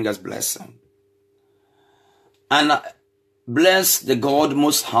that will bring us blessing. And bless the God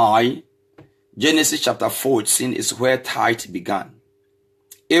Most High. Genesis chapter 14 is where tithe began.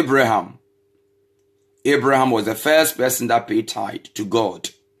 Abraham was the first person that paid tithe to God.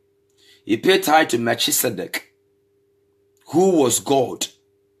 He paid tithe to Melchizedek, who was God.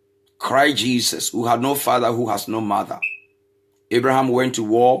 Christ Jesus, who had no father, who has no mother. Abraham went to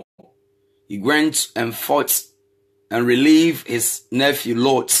war. He went and fought and relieved his nephew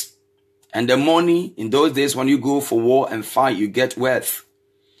Lot. And the money, in those days when you go for war and fight, you get wealth.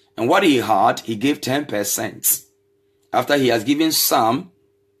 And what he had, he gave 10%. After he has given some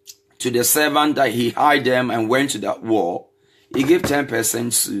to the servant that he hired them and went to that war, he gave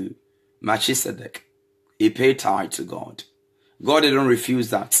 10% to Melchizedek. He paid tithe to God. God didn't refuse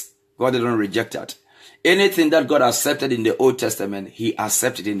that. God didn't reject that. Anything that God accepted in the Old Testament, he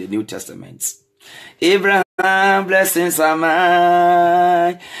accepted in the New Testament. Abraham, blessings are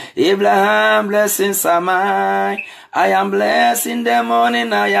mine. Abraham, blessings are mine. I am blessed in the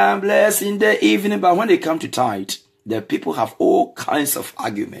morning, I am blessed in the evening. But when they come to tithe, the people have all kinds of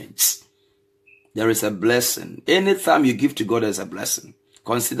arguments. There is a blessing. Anytime you give to God, there's a blessing.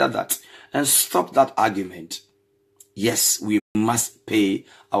 Consider that and stop that argument. Yes, we must pay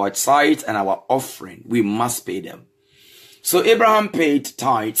our tithe and our offering. We must pay them. So Abraham paid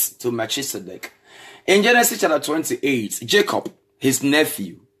tithes to Melchizedek. In Genesis chapter 28, Jacob, his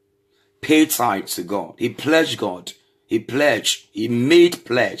nephew, paid tithe to God. He pledged God. He made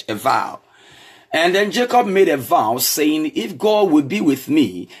pledge, a vow. And then Jacob made a vow saying, if God will be with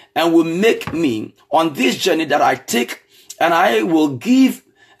me and will make me on this journey that I take, and I will give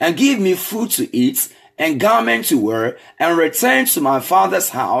me food to eat and garment to wear, and return to my father's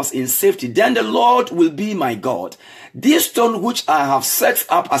house in safety, then the Lord will be my God. This stone which I have set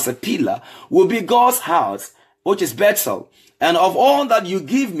up as a pillar will be God's house, which is Bethel. And of all that you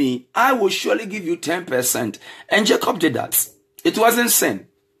give me, I will surely give you 10%. And Jacob did that. It wasn't sin.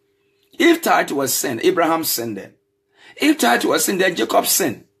 If tithe was sin, Abraham sinned then. If tithe was sin, then Jacob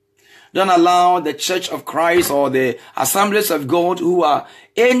sinned. Don't allow the Church of Christ or the Assemblies of God who are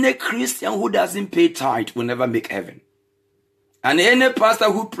any Christian who doesn't pay tithe will never make heaven. And any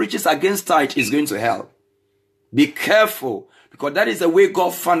pastor who preaches against tithe is going to hell. Be careful, because that is the way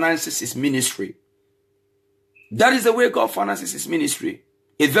God finances his ministry. That is the way God finances his ministry.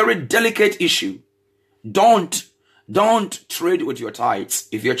 A very delicate issue. Don't trade with your tithes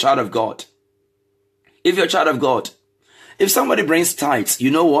if you're a child of God. If you're a child of God. If somebody brings tithes,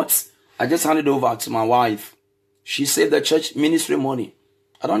 you know what? I just handed over to my wife. She saved the church ministry money.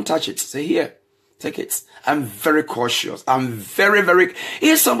 I don't touch it. Say, here, Take it. I'm very cautious. I'm very, very...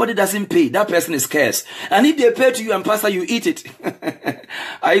 If somebody doesn't pay, that person is cursed. And if they pay to you and pastor, you eat it.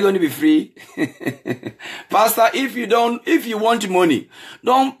 Are you going to be free? Pastor, if you want money,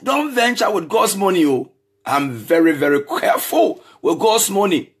 don't venture with God's money. Oh, I'm very, very careful with God's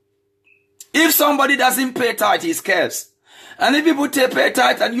money. If somebody doesn't pay tithe, he's cursed. And if people pay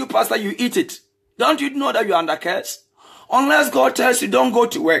tithe and you, pastor, you eat it. Don't you know that you're under curse? Unless God tells you, don't go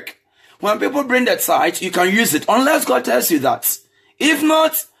to work. When people bring that tithe, you can use it. Unless God tells you that. If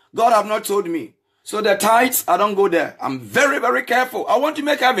not, God have not told me. So the tithes, I don't go there. I'm very, very careful. I want to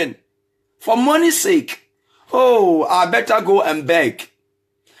make heaven. For money's sake. Oh, I better go and beg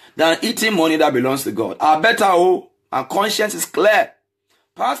than eating money that belongs to God. I better, my conscience is clear.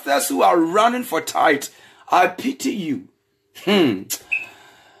 Pastors who are running for tithe, I pity you.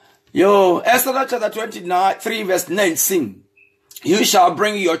 Exodus chapter 23 verse 19. You shall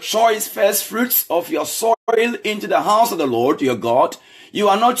bring your choice first fruits of your soil into the house of the Lord your God. You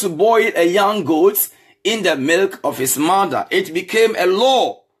are not to boil a young goat in the milk of his mother. It became a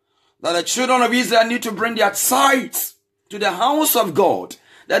law that the children of Israel need to bring their tithes to the house of God,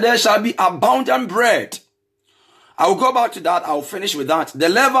 that there shall be abundant bread. I will go back to that. I will finish with that. The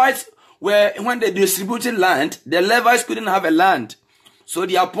Levites when they distributed land, the Levites couldn't have a land. So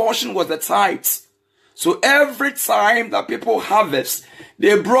their portion was the tithes. So every time that people harvest,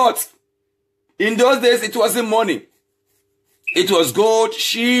 they brought, in those days it wasn't money. It was goat,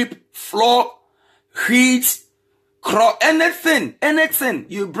 sheep, flock, wheat, crop, anything.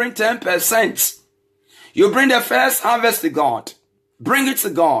 You bring 10%. You bring the first harvest to God. Bring it to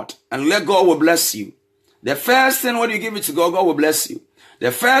God and let God will bless you. The first thing when you give it to God, God will bless you.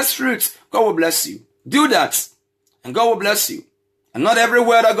 The first fruits, God will bless you. Do that and God will bless you. And not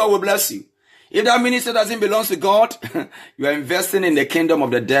everywhere that God will bless you. If that ministry doesn't belong to God, you are investing in the kingdom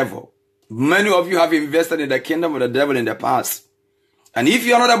of the devil. Many of you have invested in the kingdom of the devil in the past. And if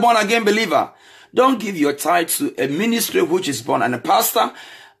you are not a born-again believer, don't give your tithe to a ministry which is born. And a pastor,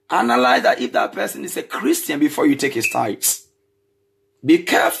 analyze that if that person is a Christian before you take his tithes. Be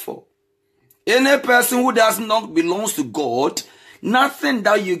careful. Any person who does not belong to God, nothing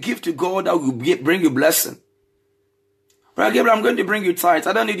that you give to God that will bring you blessing. Brother Gabriel, I'm going to bring you tithes.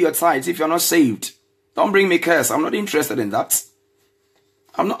 I don't need your tithes if you're not saved. Don't bring me curse. I'm not interested in that.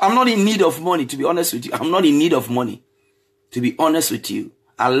 I'm not in need of money, to be honest with you. I'm not in need of money, to be honest with you.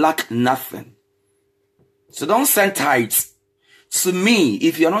 I lack nothing. So don't send tithes to me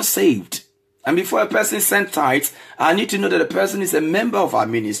if you're not saved. And before a person sends tithes, I need to know that the person is a member of our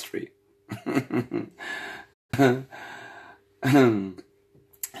ministry.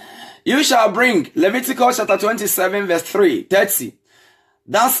 You shall bring, Leviticus chapter 27 verse 30.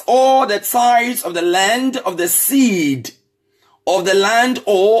 That's all the tithes of the land, of the seed of the land,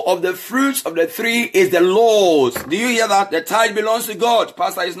 or of the fruits of the tree is the Lord's. Do you hear that? The tithe belongs to God.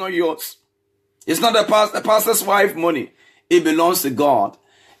 Pastor, it's not yours. It's not the pastor's wife money. It belongs to God.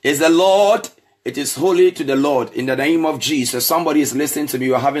 It's the Lord. It is holy to the Lord. In the name of Jesus. Somebody is listening to me.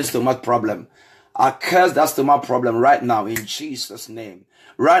 You are having stomach problem. I curse that stomach problem right now in Jesus' name.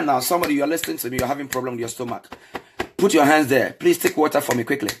 Right now, somebody, you are listening to me. You're having problem with your stomach. Put your hands there. Please take water for me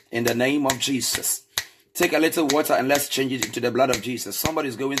quickly. In the name of Jesus. Take a little water and let's change it into the blood of Jesus. Somebody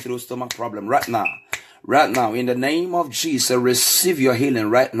is going through stomach problem right now. Right now. In the name of Jesus, receive your healing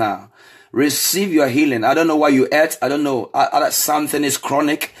right now. Receive your healing. I don't know why you ate. I don't know. Something is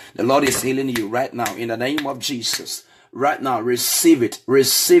chronic. The Lord is healing you right now. In the name of Jesus. Right now, receive it,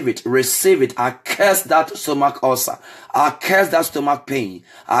 receive it, receive it. I curse that stomach ulcer. I curse that stomach pain.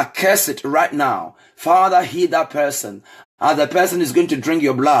 I curse it right now. Father, heal that person. As the person is going to drink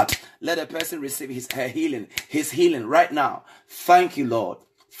your blood, let the person receive his healing right now. Thank you, Lord.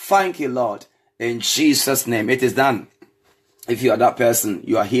 Thank you, Lord. In Jesus' name, it is done. If you are that person,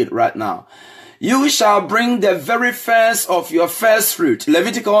 you are healed right now. You shall bring the very first of your first fruit.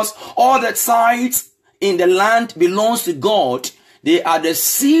 Leviticus, all the tithes in the land belongs to God. They are the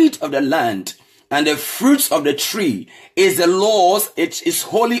seed of the land, and the fruits of the tree is the Lord's. It is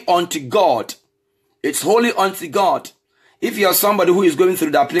holy unto God. It's holy unto God. If you are somebody who is going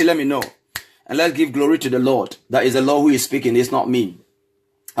through that, please let me know. And let's give glory to the Lord. That is the Lord who is speaking. It's not me.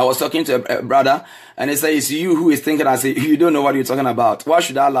 I was talking to a brother, and he said, it's you who is thinking. I say, you don't know what you're talking about. Why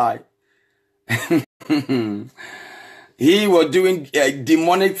should I lie? He was doing a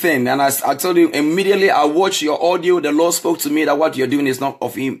demonic thing. And I told him immediately, I watched your audio. The Lord spoke to me that what you're doing is not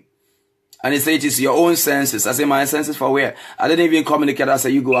of him. And he said, it is your own senses. I said, my senses for where? I didn't even communicate. I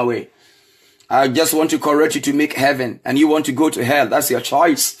said, you go away. I just want to correct you to make heaven. And you want to go to hell. That's your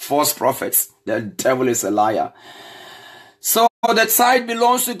choice. False prophets. The devil is a liar. So the tithe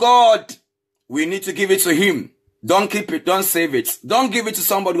belongs to God. We need to give it to him. Don't keep it. Don't save it. Don't give it to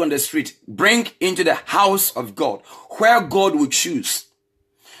somebody on the street. Bring into the house of God, where God will choose.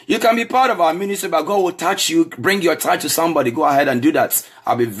 You can be part of our ministry, but God will touch you. Bring your touch to somebody. Go ahead and do that.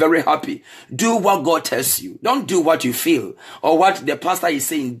 I'll be very happy. Do what God tells you. Don't do what you feel or what the pastor is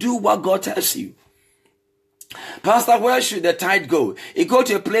saying. Do what God tells you. Pastor, where should the tithe go? It go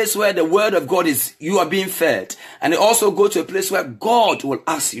to a place where the word of God is, you are being fed. And it also go to a place where God will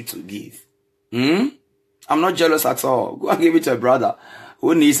ask you to give. I'm not jealous at all. Go and give it to a brother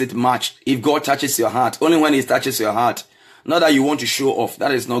who needs it much. If God touches your heart, only when he touches your heart. Not that you want to show off.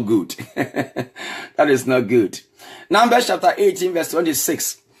 That is not good. That is not good. Numbers chapter 18 verse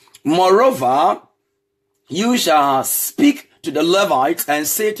 26. Moreover, you shall speak to the Levites and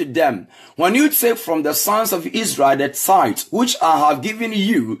say to them, when you take from the sons of Israel the tithe, which I have given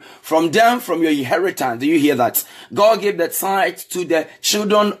you from them from your inheritance. Do you hear that? God gave the tithe to the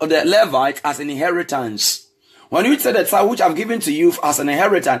children of the Levites as an inheritance. When you take the tithe which I've given to you as an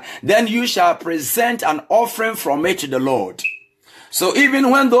inheritance, then you shall present an offering from it to the Lord. So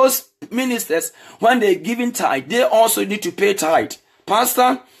even when those ministers, when they're giving tithe, they also need to pay tithe.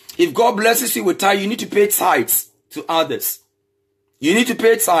 Pastor, if God blesses you with tithe, you need to pay tithes to others. You need to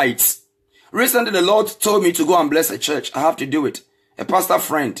pay tithes. Recently, the Lord told me to go and bless a church. I have to do it. A pastor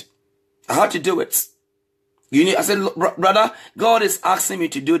friend. I have to do it. I said, brother, God is asking me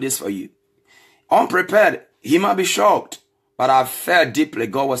to do this for you. Unprepared. He might be shocked. But I felt deeply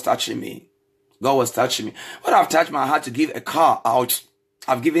God was touching me. God was touching me. When I've touched my heart to give a car out,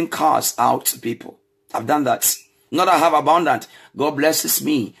 I've given cars out to people. I've done that. Not that I have abundant. God blesses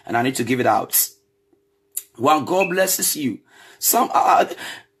me and I need to give it out. When God blesses you,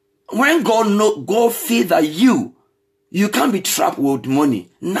 when God favor you, you can't be trapped with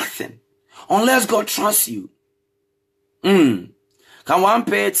money. Nothing. Unless God trusts you. Can one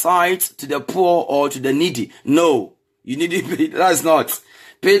pay tithe to the poor or to the needy? No. You need to pay. That's not.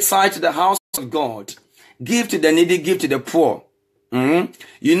 Pay tithe to the house of God. Give to the needy, give to the poor. You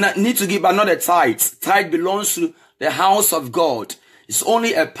need to give, but not a tithe. Tithe belongs to the house of God. It's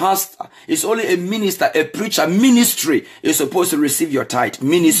only a pastor, it's only a minister, a preacher, ministry is supposed to receive your tithe.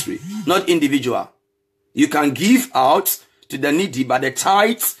 Ministry, not individual. You can give out to the needy, but the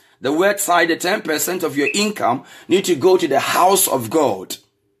tithe, the word tithe, the 10% of your income need to go to the house of God.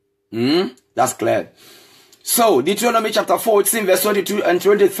 That's clear. So, Deuteronomy chapter 14 verse 22 and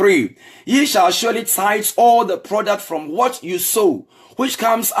 23. Ye shall surely tithe all the product from what you sow, which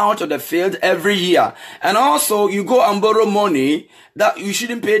comes out of the field every year. And also, you go and borrow money, that you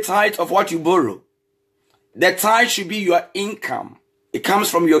shouldn't pay tithe of what you borrow. The tithe should be your income. It comes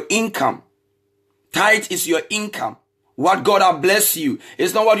from your income. Tithe is your income. What God has blessed you.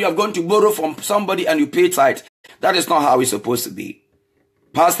 It's not what you are going to borrow from somebody and you pay tithe. That is not how it's supposed to be.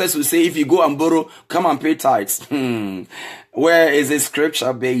 Pastors will say, if you go and borrow, come and pay tithes. Where is the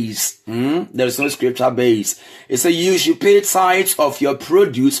scripture base? There is no scripture base. It says you should pay tithes of your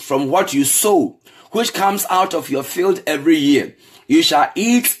produce from what you sow, which comes out of your field every year. You shall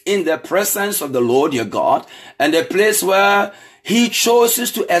eat in the presence of the Lord your God, and the place where he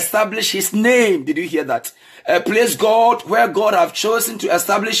chooses to establish his name. Did you hear that? A place where God have chosen to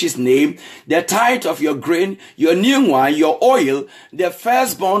establish his name, the tithe of your grain, your new wine, your oil, the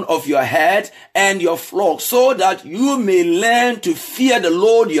firstborn of your head and your flock, so that you may learn to fear the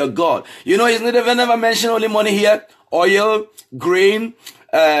Lord your God. You know, he's never mentioned only money here. Oil, grain,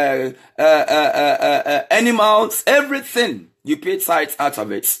 animals, everything. You pay tithes out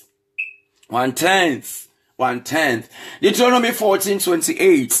of it. 1/10. Deuteronomy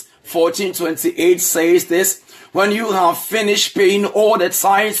 14:28. 14:28 says this, when you have finished paying all the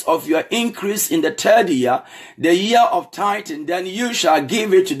tithes of your increase in the third year, the year of tithing, then you shall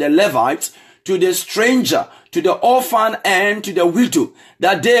give it to the Levites, to the stranger, to the orphan, and to the widow,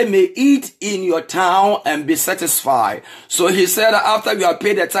 that they may eat in your town and be satisfied. So he said that after you have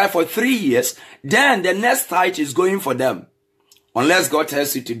paid the tithe for 3 years, then the next tithe is going for them. Unless God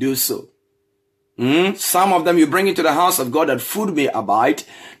tells you to do so. Some of them you bring into the house of God that food may abide.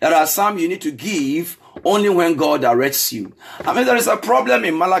 There are some you need to give only when God directs you. I mean, there is a problem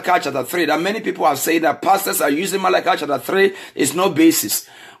in Malachi chapter 3 that many people have said that pastors are using Malachi chapter 3. It's no basis.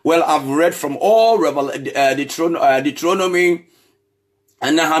 Well, I've read from all Deuteronomy,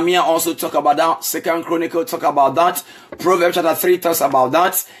 and Nehemiah also talk about that. 2 Chronicles talk about that. Proverbs chapter 3 talks about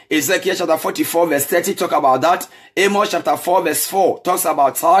that. Ezekiel chapter 44 verse 30 talk about that. Amos chapter 4 verse 4 talks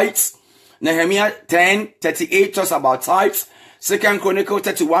about tithes. Nehemiah 10:38 talks about tithes. 2 Chronicles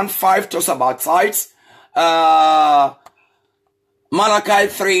 31:5 talks about tithes. Malachi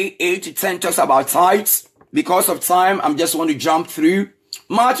 3:8-10 talks about tithes. Because of time, I'm just want to jump through.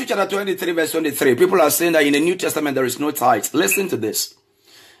 Matthew chapter 23 verse 23. People are saying that in the New Testament there is no tithe. Listen to this.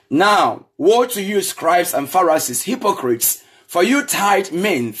 Now, woe to you, scribes and Pharisees, hypocrites, for you tithe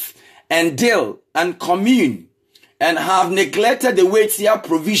mint and dill and commune, and have neglected the weightier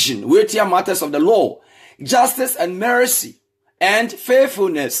provision, weightier matters of the law, justice and mercy and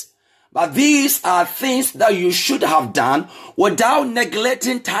faithfulness. But these are things that you should have done without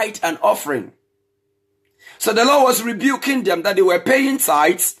neglecting tithe and offering. So the Lord was rebuking them that they were paying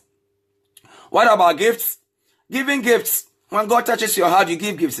tithes. What about gifts? Giving gifts. When God touches your heart, you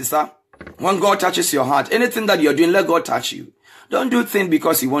give gifts, sister. When God touches your heart, anything that you're doing, let God touch you. Don't do things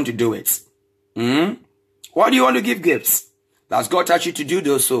because you want to do it. Why do you want to give gifts? Does God touch you to do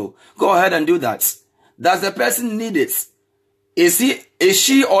those? So go ahead and do that. Does the person need it? Is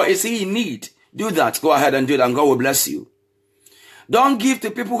she or is he in need? Do that. Go ahead and do that, and God will bless you. Don't give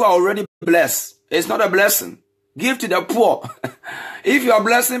to people who are already blessed. It's not a blessing. Give to the poor. If you are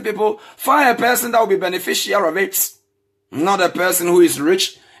blessing people, find a person that will be beneficiary of it. Not a person who is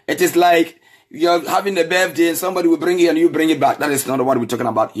rich. It is like you're having a birthday and somebody will bring it and you bring it back. That is not what we're talking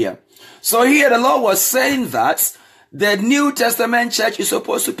about here. So here the Lord was saying that the New Testament church is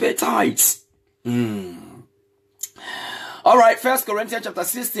supposed to pay tithes. All right, 1 Corinthians chapter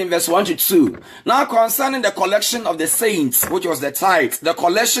 16 verse 1 to 2. Now concerning the collection of the saints, which was the tithe, the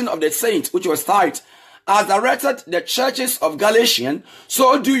collection of the saints, which was tithe, as directed the churches of Galatians,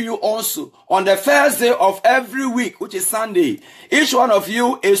 so do you also on the first day of every week, which is Sunday. Each one of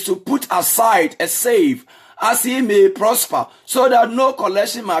you is to put aside a save as he may prosper, so that no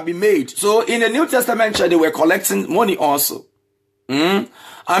collection might be made. So in the New Testament church, they were collecting money also. I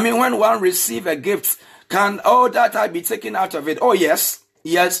mean, when one receives a gift, can all that tithe be taken out of it? Oh, yes.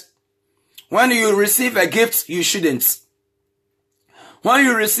 Yes. When you receive a gift, you shouldn't. When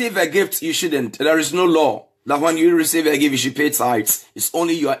you receive a gift, you shouldn't. There is no law that when you receive a gift, you should pay tithes. It's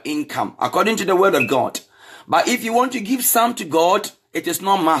only your income, according to the word of God. But if you want to give some to God, it is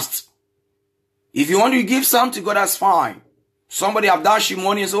not must. If you want to give some to God, that's fine. Somebody have dashed you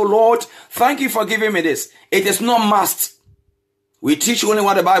money and say, oh Lord, thank you for giving me this. It is not must. We teach only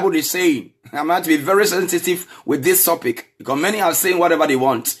what the Bible is saying. I'm going to be very sensitive with this topic because many are saying whatever they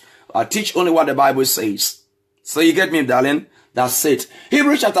want. I teach only what the Bible says. So you get me, darling? That's it.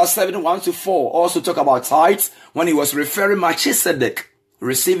 Hebrews chapter 7, 1 to 4 also talk about tithes when he was referring Melchizedek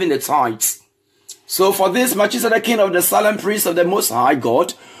receiving the tithes. So for this, Melchizedek, king of the Salem, priest of the Most High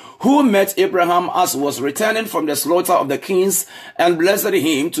God, who met Abraham as was returning from the slaughter of the kings and blessed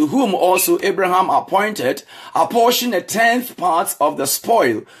him, to whom also Abraham appointed a portion, a 10th part of the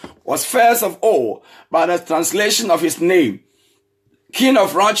spoil, was first of all by the translation of his name, king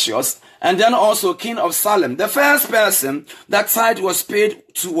of righteous, and then also king of Salem. The first person that tithe was paid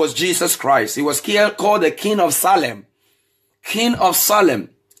to was Jesus Christ. He was called the king of Salem. King of Salem.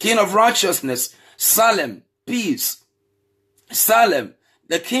 King of righteousness. Salem. Peace. Salem.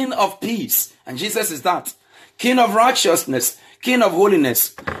 The king of peace. And Jesus is that. King of righteousness. King of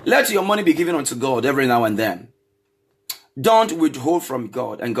holiness. Let your money be given unto God every now and then. Don't withhold from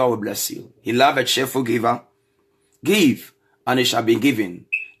God and God will bless you. He loves a cheerful giver. Give and it shall be given.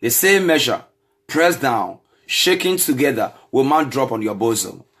 The same measure, pressed down, shaking together, will man drop on your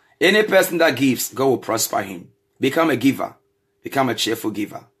bosom. Any person that gives, God will prosper him. Become a giver. Become a cheerful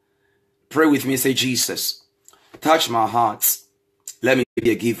giver. Pray with me, say, Jesus, touch my heart. Let me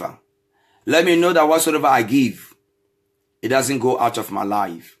be a giver. Let me know that whatsoever I give, it doesn't go out of my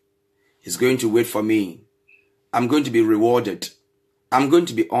life. It's going to wait for me. I'm going to be rewarded. I'm going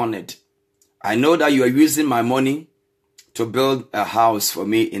to be honored. I know that you are using my money to build a house for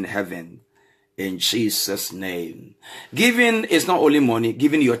me in heaven. In Jesus' name. Giving is not only money.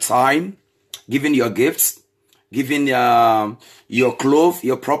 Giving your time. Giving your gifts. Giving your clothes,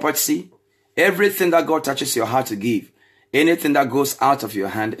 your property. Everything that God touches your heart to give. Anything that goes out of your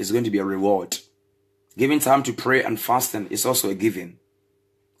hand is going to be a reward. Giving time to pray and fasting is also a giving.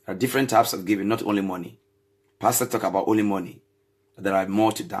 There are different types of giving, not only money. Pastor talk about only money. There are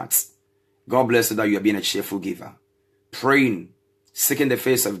more to that. God bless you that you are being a cheerful giver. Praying, seeking the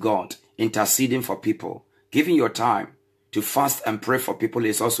face of God, interceding for people, giving your time to fast and pray for people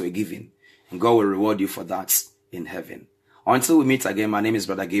is also a giving. And God will reward you for that in heaven. Until we meet again, my name is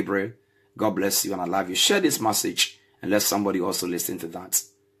Brother Gabriel. God bless you and I love you. Share this message and let somebody also listen to that.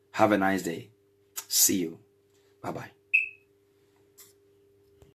 Have a nice day. See you. Bye-bye.